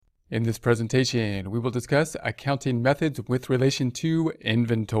In this presentation, we will discuss accounting methods with relation to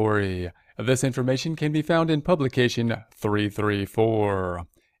inventory. This information can be found in publication 334.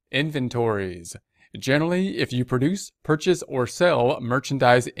 Inventories. Generally, if you produce, purchase, or sell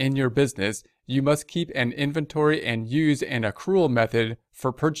merchandise in your business, you must keep an inventory and use an accrual method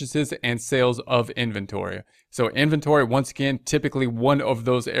for purchases and sales of inventory. So inventory, once again, typically one of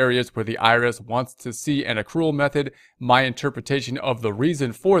those areas where the IRS wants to see an accrual method. My interpretation of the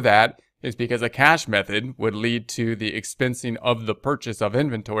reason for that is because a cash method would lead to the expensing of the purchase of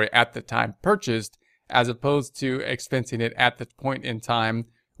inventory at the time purchased, as opposed to expensing it at the point in time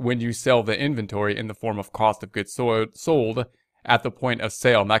when you sell the inventory in the form of cost of goods sold at the point of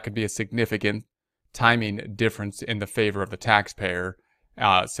sale. And that could be a significant timing difference in the favor of the taxpayer.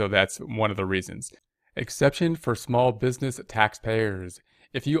 So that's one of the reasons. Exception for small business taxpayers.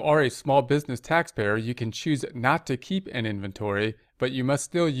 If you are a small business taxpayer, you can choose not to keep an inventory, but you must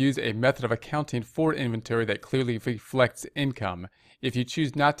still use a method of accounting for inventory that clearly reflects income. If you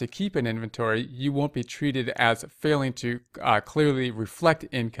choose not to keep an inventory, you won't be treated as failing to clearly reflect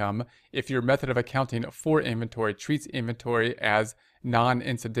income if your method of accounting for inventory treats inventory as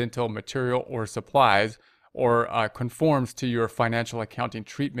non-incidental material or supplies, or conforms to your financial accounting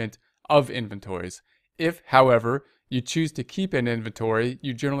treatment of inventories. If, however, you choose to keep an inventory,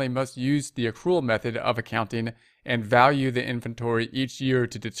 you generally must use the accrual method of accounting and value the inventory each year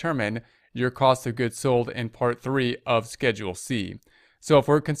to determine your cost of goods sold in Part 3 of Schedule C. So if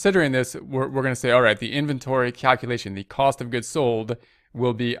we're considering this, we're going to say, all right, the inventory calculation, the cost of goods sold,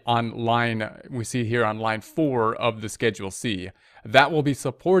 will be on we see here on line 4 of the Schedule C. That will be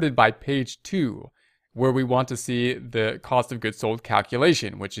supported by page 2, where we want to see the cost of goods sold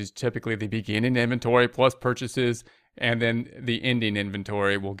calculation, which is typically the beginning inventory plus purchases, and then the ending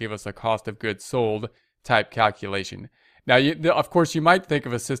inventory will give us a cost of goods sold type calculation. Now, of course, you might think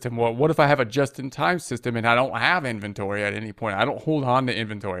of a system, well, what if I have a just-in-time system and I don't have inventory at any point? I don't hold on to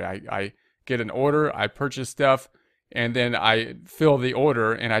inventory. I get an order, I purchase stuff, and then I fill the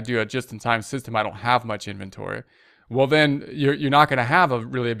order and I do a just-in-time system. I don't have much inventory. Well, then you're not going to have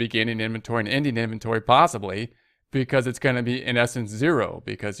a beginning inventory and ending inventory possibly, because it's going to be in essence zero,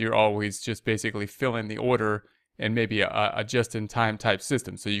 because you're always just basically filling the order and maybe a just-in-time type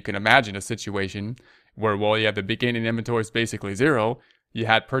system. So you can imagine a situation where, well, you have the beginning inventory is basically zero, you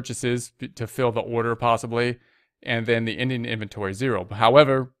had purchases to fill the order possibly, and then the ending inventory is zero.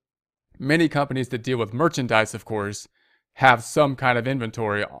 However, many companies that deal with merchandise, of course, have some kind of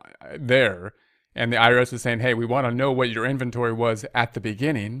inventory there. And the IRS is saying, hey, we want to know what your inventory was at the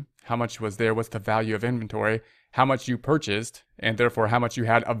beginning. How much was there? What's the value of inventory? How much you purchased, and therefore how much you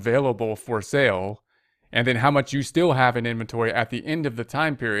had available for sale. And then how much you still have in inventory at the end of the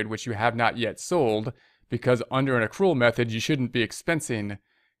time period, which you have not yet sold, because under an accrual method, you shouldn't be expensing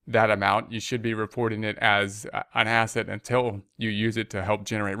that amount. You should be reporting it as an asset until you use it to help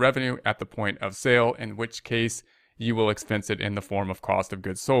generate revenue at the point of sale, in which case you will expense it in the form of cost of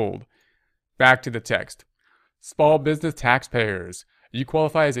goods sold. Back to the text. Small business taxpayers. You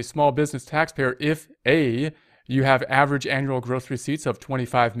qualify as a small business taxpayer if A, you have average annual gross receipts of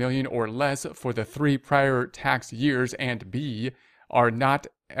 $25 million or less for the 3 prior tax years, and B, are not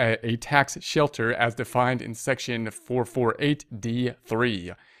a tax shelter as defined in section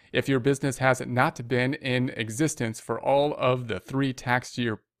 448D3. If your business has not been in existence for all of the 3 tax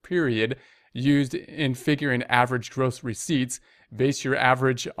year period used in figuring average gross receipts, base your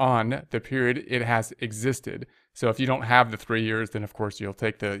average on the period it has existed. So if you don't have the 3 years, then of course you'll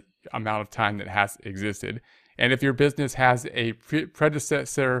take the amount of time that has existed. And if your business has a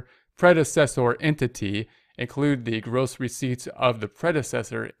predecessor entity, include the gross receipts of the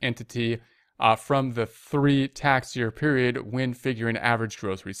predecessor entity from the 3 tax year period when figuring average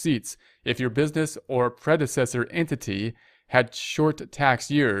gross receipts. If your business or predecessor entity had short tax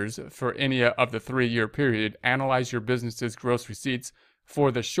years for any of the 3-year period, analyze your business's gross receipts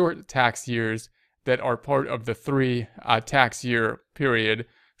for the short tax years that are part of the 3 tax year period.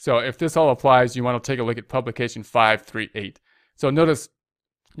 So if this all applies, you want to take a look at publication 538. So notice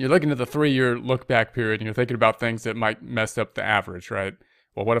you're looking at the 3-year look back period and you're thinking about things that might mess up the average, right?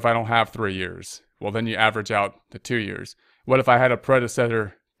 Well, what if I don't have 3 years? Well, then you average out the 2 years. What if I had a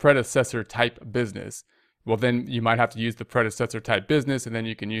predecessor type business? Well, then you might have to use the predecessor type business, and then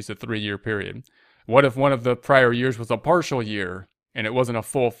you can use the 3-year period. What if one of the prior years was a partial year and it wasn't a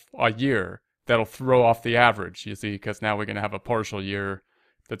full year? That'll throw off the average, you see, because now we're going to have a partial year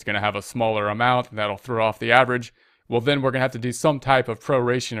that's going to have a smaller amount, and that'll throw off the average. Well, then we're going to have to do some type of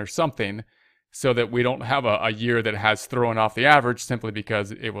proration or something so that we don't have a year that has thrown off the average simply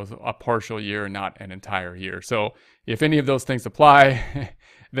because it was a partial year, not an entire year. So if any of those things apply,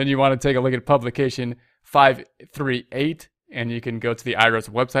 then you want to take a look at publication 538, and you can go to the IRS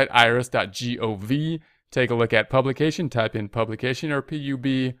website, irs.gov, take a look at publication, type in publication or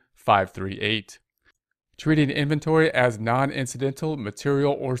PUB 538. Treating inventory as non-incidental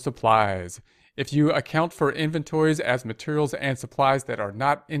material or supplies. If you account for inventories as materials and supplies that are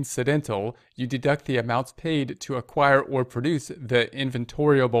not incidental, you deduct the amounts paid to acquire or produce the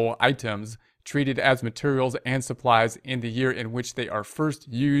inventoriable items treated as materials and supplies in the year in which they are first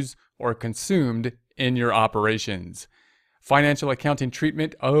used or consumed in your operations. Financial accounting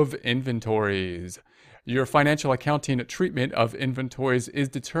treatment of inventories. Your financial accounting treatment of inventories is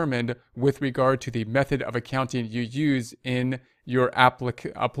determined with regard to the method of accounting you use in your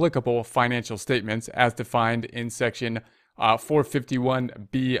applicable financial statements as defined in section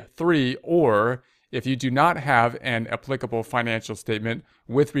 451B3, or if you do not have an applicable financial statement,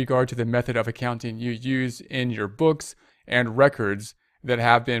 with regard to the method of accounting you use in your books and records that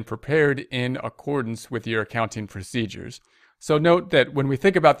have been prepared in accordance with your accounting procedures. So note that when we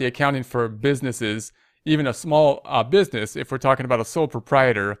think about the accounting for businesses, even a small business, if we're talking about a sole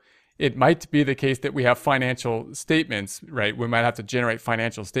proprietor, it might be the case that we have financial statements, right? We might have to generate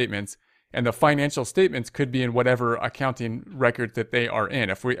financial statements, and the financial statements could be in whatever accounting record that they are in.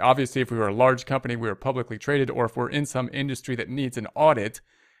 If we were a large company, we are publicly traded, or if we're in some industry that needs an audit,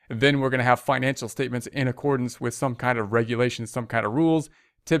 then we're going to have financial statements in accordance with some kind of regulations, some kind of rules.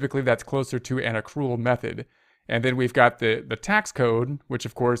 Typically, that's closer to an accrual method. And then we've got the tax code, which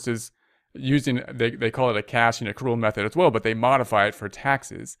of course is using, they call it a cash and accrual method as well, but they modify it for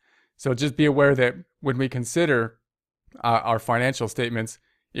taxes. So just be aware that when we consider our financial statements,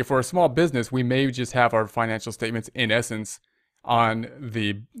 if we're a small business, we may just have our financial statements in essence on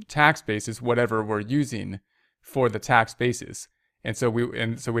the tax basis, whatever we're using for the tax basis. And so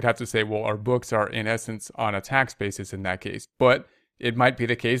we'd have to say, well, our books are in essence on a tax basis in that case. But it might be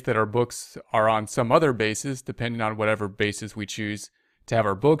the case that our books are on some other basis, depending on whatever basis we choose to have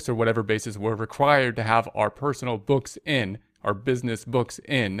our books, or whatever basis we're required to have our personal books in, our business books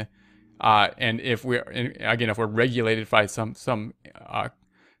in. And if we're regulated by some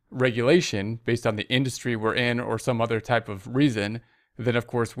regulation based on the industry we're in or some other type of reason, then of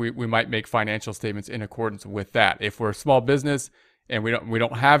course we might make financial statements in accordance with that. If we're a small business and we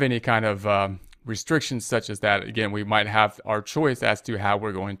don't have any kind of restrictions such as that, again, we might have our choice as to how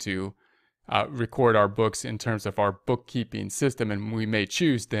we're going to record our books in terms of our bookkeeping system, and we may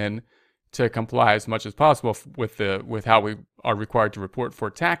choose then to comply as much as possible with how we are required to report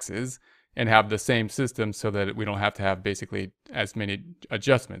for taxes, and have the same system so that we don't have to have basically as many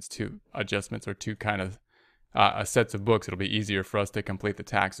adjustments or two kind of sets of books. It'll be easier for us to complete the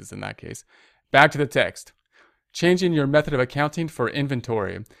taxes in that case. Back to the text. Changing your method of accounting for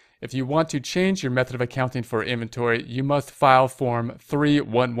inventory. If you want to change your method of accounting for inventory, you must file Form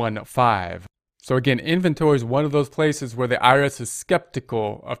 3115. So again, inventory is one of those places where the IRS is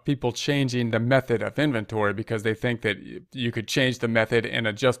skeptical of people changing the method of inventory, because they think that you could change the method and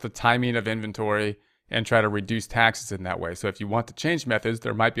adjust the timing of inventory and try to reduce taxes in that way. So if you want to change methods,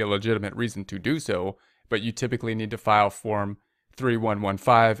 there might be a legitimate reason to do so, but you typically need to file Form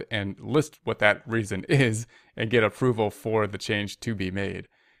 3115 and list what that reason is and get approval for the change to be made.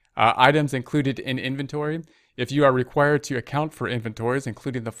 Items included in inventory. If you are required to account for inventories,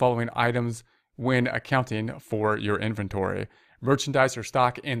 including the following items when accounting for your inventory: merchandise or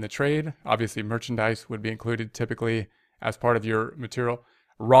stock in the trade. Obviously, merchandise would be included typically as part of your material.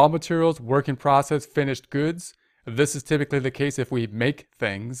 Raw materials, work in process, finished goods. This is typically the case if we make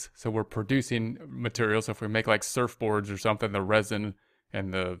things, so we're producing materials. So if we make like surfboards or something, the resin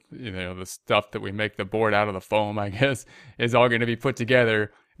and the stuff that we make the board out of, the foam, I guess, is all going to be put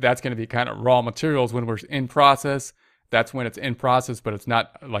together. That's going to be kind of raw materials when we're in process. That's when it's in process, but it's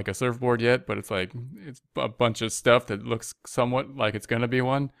not like a surfboard yet, but it's a bunch of stuff that looks somewhat like it's going to be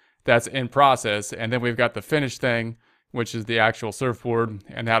one. That's in process. And then we've got the finished thing, which is the actual surfboard.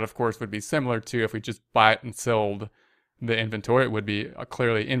 And that, of course, would be similar to if we just buy it and sold the inventory. It would be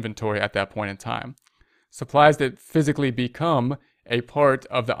clearly inventory at that point in time. Supplies that physically become a part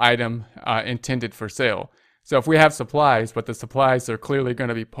of the item intended for sale. So if we have supplies, but the supplies are clearly going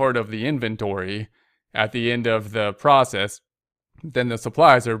to be part of the inventory at the end of the process, then the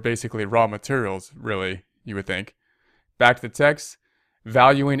supplies are basically raw materials, really, you would think. Back to the text.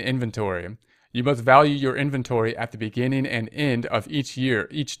 Valuing inventory. You must value your inventory at the beginning and end of each year,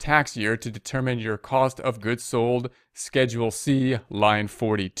 each tax year, to determine your cost of goods sold. Schedule C, line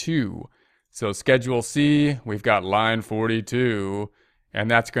 42. So Schedule C, we've got line 42, and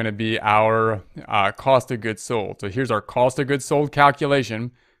that's going to be our cost of goods sold. So here's our cost of goods sold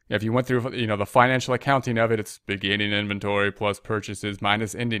calculation. If you went through, the financial accounting of it, it's beginning inventory plus purchases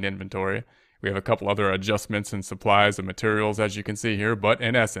minus ending inventory. We have a couple other adjustments in supplies and materials, as you can see here, but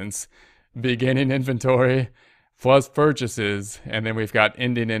in essence, beginning inventory plus purchases, and then we've got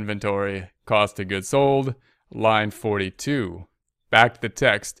ending inventory, cost of goods sold, line 42. Back to the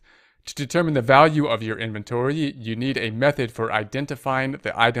text. To determine the value of your inventory, you need a method for identifying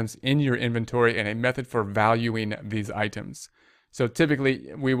the items in your inventory and a method for valuing these items. So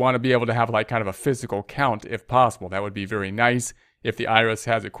typically, we want to be able to have like kind of a physical count if possible. That would be very nice. If the IRS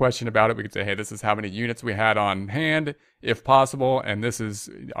has a question about it, we could say, hey, this is how many units we had on hand, if possible, and this is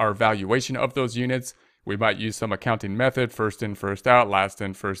our valuation of those units. We might use some accounting method, first in, first out, last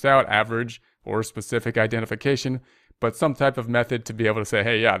in, first out, average, or specific identification, but some type of method to be able to say,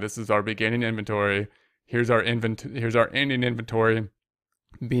 hey, yeah, this is our beginning inventory. Here's our ending inventory.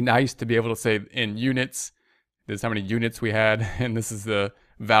 Be nice to be able to say in units, this is how many units we had, and this is the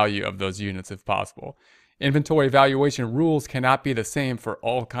value of those units if possible. Inventory valuation rules cannot be the same for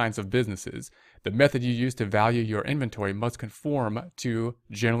all kinds of businesses. The method you use to value your inventory must conform to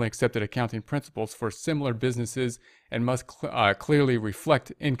generally accepted accounting principles for similar businesses and must clearly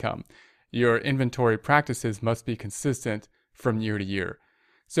reflect income. Your inventory practices must be consistent from year to year.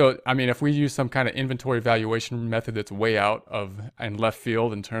 So, I mean, if we use some kind of inventory valuation method that's way out of and left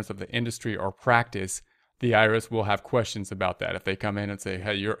field in terms of the industry or practice, the IRS will have questions about that. If they come in and say,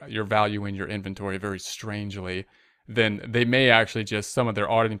 hey, you're valuing your inventory very strangely, then they may actually just, some of their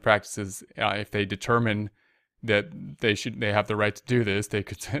auditing practices, if they determine that they have the right to do this, they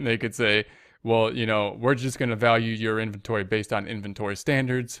could say, well, we're just going to value your inventory based on inventory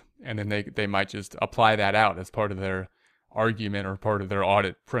standards, and then they might just apply that out as part of their argument or part of their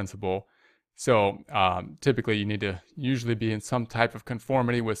audit principle. So typically you need to usually be in some type of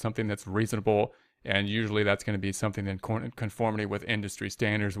conformity with something that's reasonable, and usually that's going to be something in conformity with industry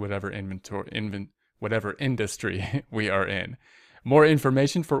standards, whatever industry we are in. For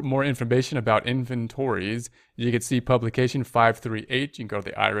more information about inventories, you can see publication 538. You can go to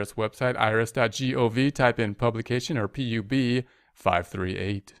the IRS website, irs.gov, type in publication or PUB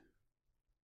 538.